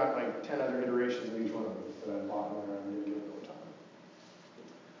 Then I've got like 10 other iterations of each one of these that I bought when I didn't give it over time.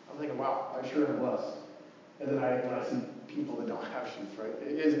 I'm thinking, wow, I sure am blessed. And then when I see people that don't have shoes, right?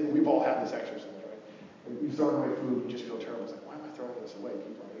 We've all had this exercise, right? You throw away food, you just feel terrible. It's like, why am I throwing this away?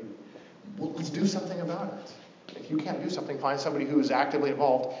 People are eating. Well, let's do something about it. If you can't do something, find somebody who is actively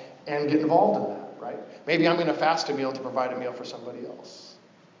involved and get involved in that, right? Maybe I'm going to fast a meal to provide a meal for somebody else.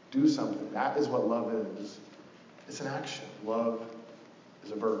 Do something. That is what love is. It's an action. Love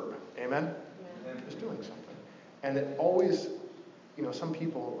is a verb. Amen? Just doing something. And it always, some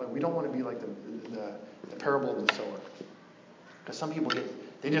people, like, we don't want to be like the parable of the sower. Because some people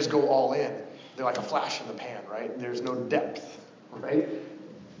they just go all in. They're like a flash in the pan, right? There's no depth, right?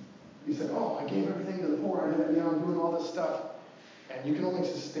 You say, oh, I gave everything to the poor. I'm doing all this stuff. And you can only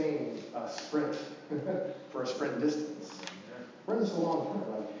sustain a sprint for a sprint distance. We're in this a long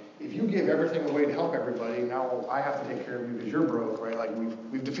term. Like, if you give everything away to help everybody, now I have to take care of you because you're broke, right? Like,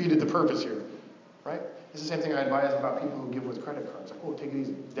 we've defeated the purpose here, right? It's the same thing I advise about people who give with credit cards. Like, oh, take it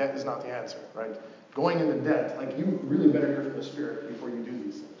easy. Debt is not the answer, right? Going into debt, like, you really better hear from the Spirit before you do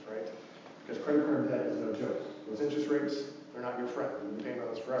these things, right? Because credit card debt is no joke. Those interest rates, they're not your friend. You'll be paying on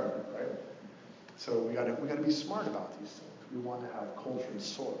those forever, right? So we got to be smart about these things. We want to have cultured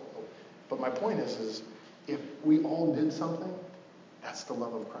soil. But my point is if we all did something, that's the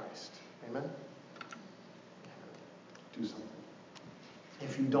love of Christ. Amen? Do something.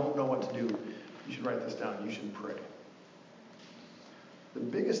 If you don't know what to do, you should write this down. You should pray. The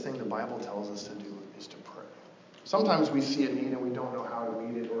biggest thing the Bible tells us to do is to pray. Sometimes we see a need and we don't know how to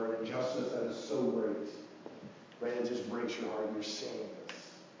meet it, or an injustice that is so great, right? It just breaks your heart. You're seeing this.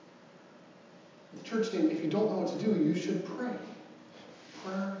 The church name, if you don't know what to do, you should pray.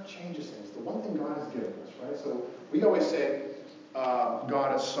 Prayer changes things. The one thing God has given us, right? So we always say,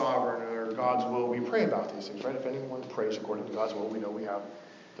 God is sovereign, or God's will. We pray about these things, right? If anyone prays according to God's will, we know we have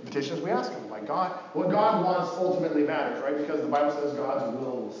the petitions we ask Him. Like God, what God wants ultimately matters, right? Because the Bible says God's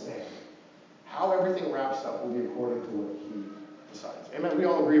will stand. How everything wraps up will be according to what He decides. Amen? We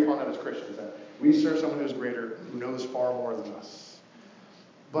all agree upon that as Christians, that we serve someone who is greater, who knows far more than us.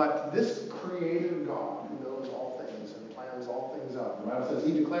 But this creator God who knows all things and plans all things out, the Bible says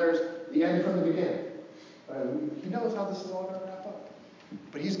He declares the end from the beginning. He knows how this is all going to wrap up.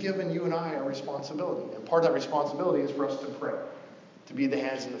 But He's given you and I a responsibility. And part of that responsibility is for us to pray. To be the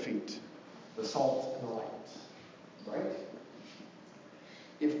hands and the feet. The salt and the light. Right?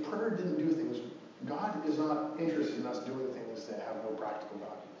 If prayer didn't do things, God is not interested in us doing things that have no practical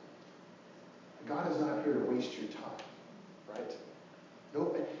value. God is not here to waste your time. Right?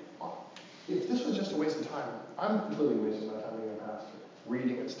 No. If this was just a waste of time, I'm completely wasting my time being a pastor.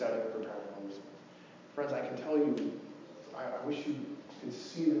 Reading and studying and preparing all these things. Friends, I can tell you, I wish you could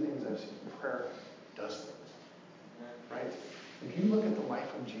see the things I've seen. Prayer does things. Right? If you look at the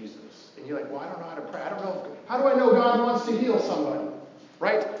life of Jesus, and you're like, well, I don't know how to pray. I don't know. How do I know God wants to heal somebody?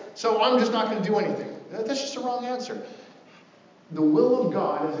 Right? So I'm just not going to do anything. That's just a wrong answer. The will of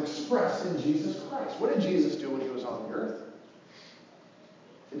God is expressed in Jesus Christ. What did Jesus do when He was on the earth?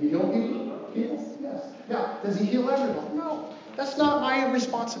 Did He heal people? Yes. Yeah. Does He heal everyone? No. That's not my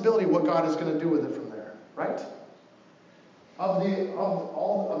responsibility what God is going to do with it from there. Right? Of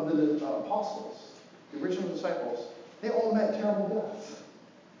all of the apostles, the original disciples, they all met terrible deaths.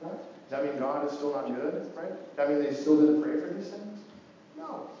 Right? Does that mean God is still not good? Right? Does that mean they still didn't pray for these things?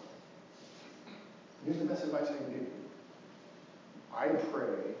 No. Here's the best advice I can give you. I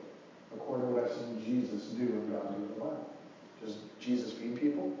pray according to what I've seen Jesus do and God do in the Bible. Does Jesus feed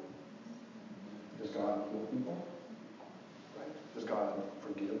people? Does God heal people? Right? Does God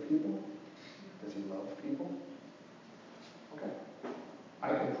forgive people? Does He love people? Okay. I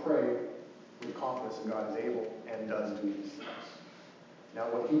can pray with confidence that God is able does do these things. Now,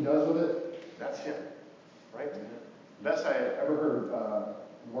 what he does with it, that's him, right? The best I had ever heard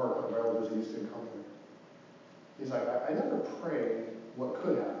Mark, one of our elders who used to come here. He's like, I never pray what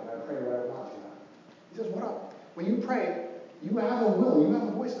could happen. I pray what I want to happen. He says, when you pray, you have a will, you have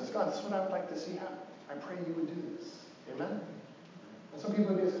a voice. God, this is what I would like to see happen. I pray you would do this. Amen? And some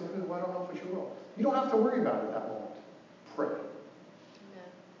people get confused, well, I don't know if it's your will. You don't have to worry about it at that moment. Pray. Amen.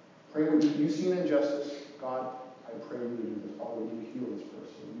 Pray when you see an injustice. God, I pray you would do this. Father, would you heal this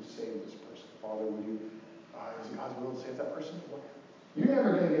person? Would you save this person? Father, would you, is it God's will to save that person? You're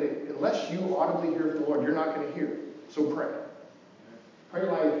never going to get it. Unless you audibly hear from the Lord, you're not going to hear. So pray. Pray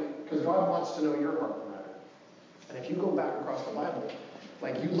because God wants to know your heart no matter. And if you go back across the Bible,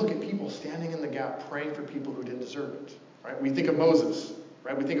 you look at people standing in the gap praying for people who didn't deserve it. Right? We think of Moses.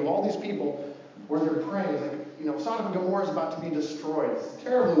 Right? We think of all these people where they're praying. Sodom and Gomorrah is about to be destroyed. It's a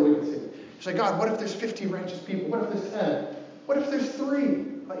terribly wicked city. It's like, God, what if there's 50 righteous people? What if there's 10? What if there's 3?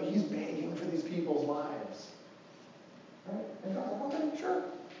 He's begging for these people's lives. Right? And God's like, okay, sure.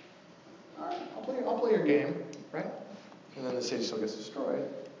 All right, I'll play your game. Right? And then the city still gets destroyed.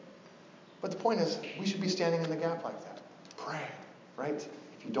 But the point is, we should be standing in the gap like that. Pray. Right?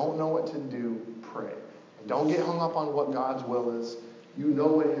 If you don't know what to do, pray. And don't get hung up on what God's will is. You know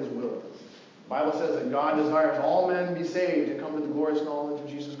what his will is. The Bible says that God desires all men be saved and come to the glorious knowledge of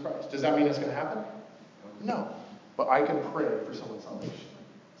Jesus Christ. Does that mean it's going to happen? No. But I can pray for someone's salvation.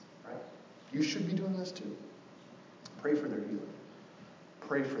 Right? You should be doing this too. Pray for their healing.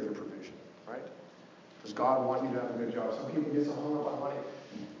 Pray for their provision. Right? Does God want you to have a good job? Some people get so hung up on money.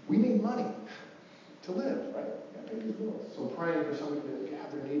 We need money to live, right? You got to pay these bills. So praying for somebody to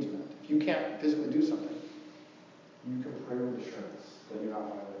have their needs met. If you can't physically do something, you can pray with assurance that you're not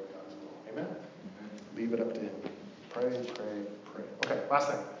violating God's will. Amen? Leave it up to him. Pray, pray, pray. Okay, last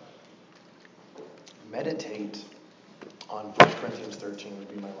thing. Meditate on 1 Corinthians 13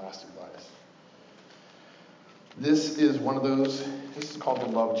 would be my last advice. This is called the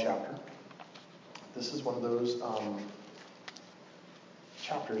love chapter. This is one of those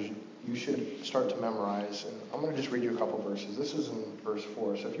chapters you should start to memorize. And I'm going to just read you a couple verses. This is in verse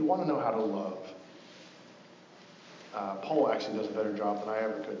 4. So if you want to know how to love, Paul actually does a better job than I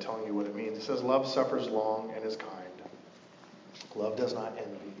ever could telling you what it means. It says, love suffers long and is kind. Love does not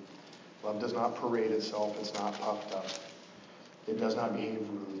envy. Love does not parade itself. It's not puffed up. It does not behave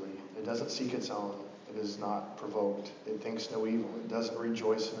rudely. It doesn't seek its own. It is not provoked. It thinks no evil. It doesn't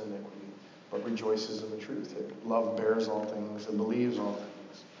rejoice in iniquity, but rejoices in the truth. Love bears all things. It believes all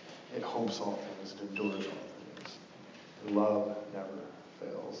things. It hopes all things. It endures all things. And love never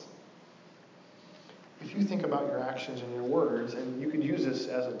fails. If you think about your actions and your words, and you could use this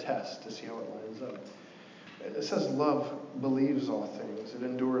as a test to see how it lines up. It says love believes all things. It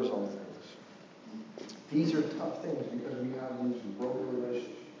endures all things. These are tough things because we have these broken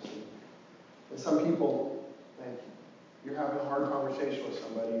relationships. And some people, you're having a hard conversation with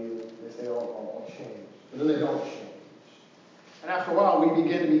somebody, they say, I'll change. But then they don't change. And after a while, we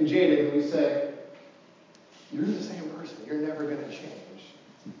begin to be jaded, and we say, you're the same person. You're never going to change.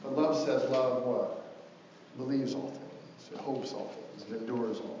 But love says, love what? Believes all things. It hopes all things. It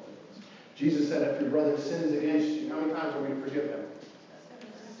endures all things. Jesus said, if your brother sins against you, how many times are we to forgive him?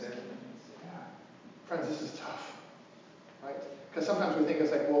 Yeah. Friends, this is tough. Right? Because sometimes we think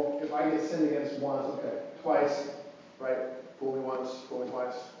it's like, well, if I get sinned against once, okay. Twice, right? Fool me once, fool me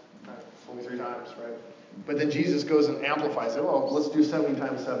twice, right? Fool me 3 times, right? But then Jesus goes and amplifies it. Well, let's do 70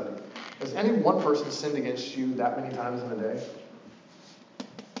 times 70. Has any one person sinned against you that many times in a day?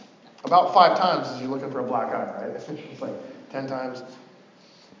 About 5 times as you're looking for a black eye, right? It's like 10 times.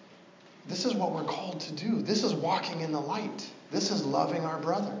 This is what we're called to do. This is walking in the light. This is loving our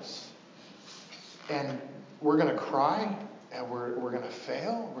brothers. And we're going to cry, and we're going to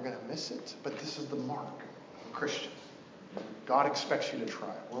fail. We're going to miss it. But this is the mark of a Christian. God expects you to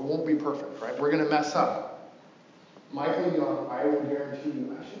try. We won't be perfect, right? We're going to mess up. Michael Young, I will guarantee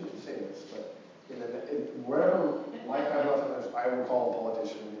you, I shouldn't say this, but in whatever life I've left on this, I will call a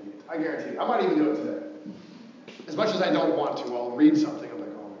politician an idiot. I guarantee you. I might even do it today. As much as I don't want to, I'll read something, I'm like,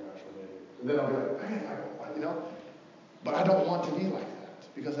 oh my gosh, I'm an idiot. And then I'll be like, man, I don't want, But I don't want to be like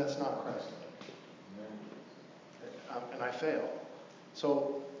that, because that's not Christ. And I fail.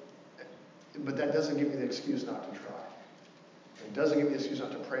 So, but that doesn't give me the excuse not to try. It doesn't give me the excuse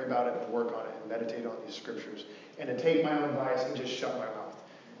not to pray about it and work on it and meditate on these scriptures and to take my own advice and just shut my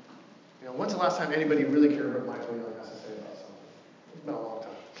mouth. When's the last time anybody really cared what Michael Young has to say about something? It's been a long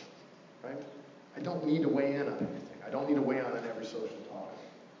time, right? I don't need to weigh in on anything. I don't need to weigh in on every social topic.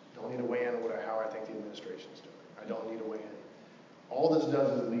 I don't need to weigh in on how I think the administration's doing. I don't need to weigh in. All this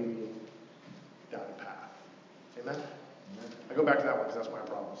does is lead me down a path. Amen? I go back to that one because that's my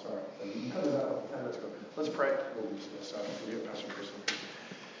problem. Sorry. You covered that one 10 minutes ago. Let's pray. We'll be dismissed. Forgive Pastor Kristen.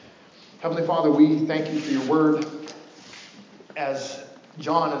 Heavenly Father, we thank you for your word. As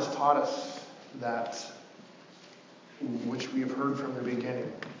John has taught us that, which we have heard from the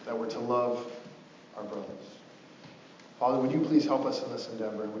beginning, that we're to love our brothers. Father, would you please help us in this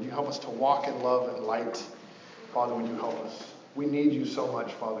endeavor? Would you help us to walk in love and light? Father, would you help us? We need you so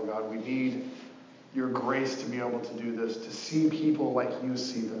much, Father God. We need your grace to be able to do this, to see people like you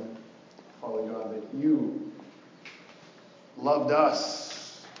see them. Father God, that you loved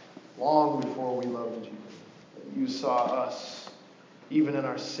us long before we loved you. That you saw us, even in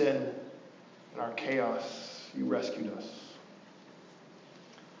our sin, in our chaos, you rescued us.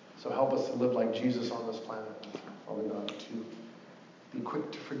 So help us to live like Jesus on this planet, Father God, to be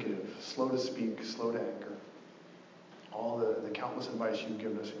quick to forgive, slow to speak, slow to anger. All the countless advice you've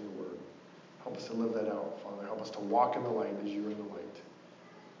given us in your word. Help us to live that out, Father. Help us to walk in the light as you're in the light.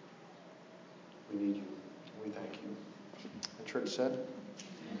 We need you. We thank you. The church said...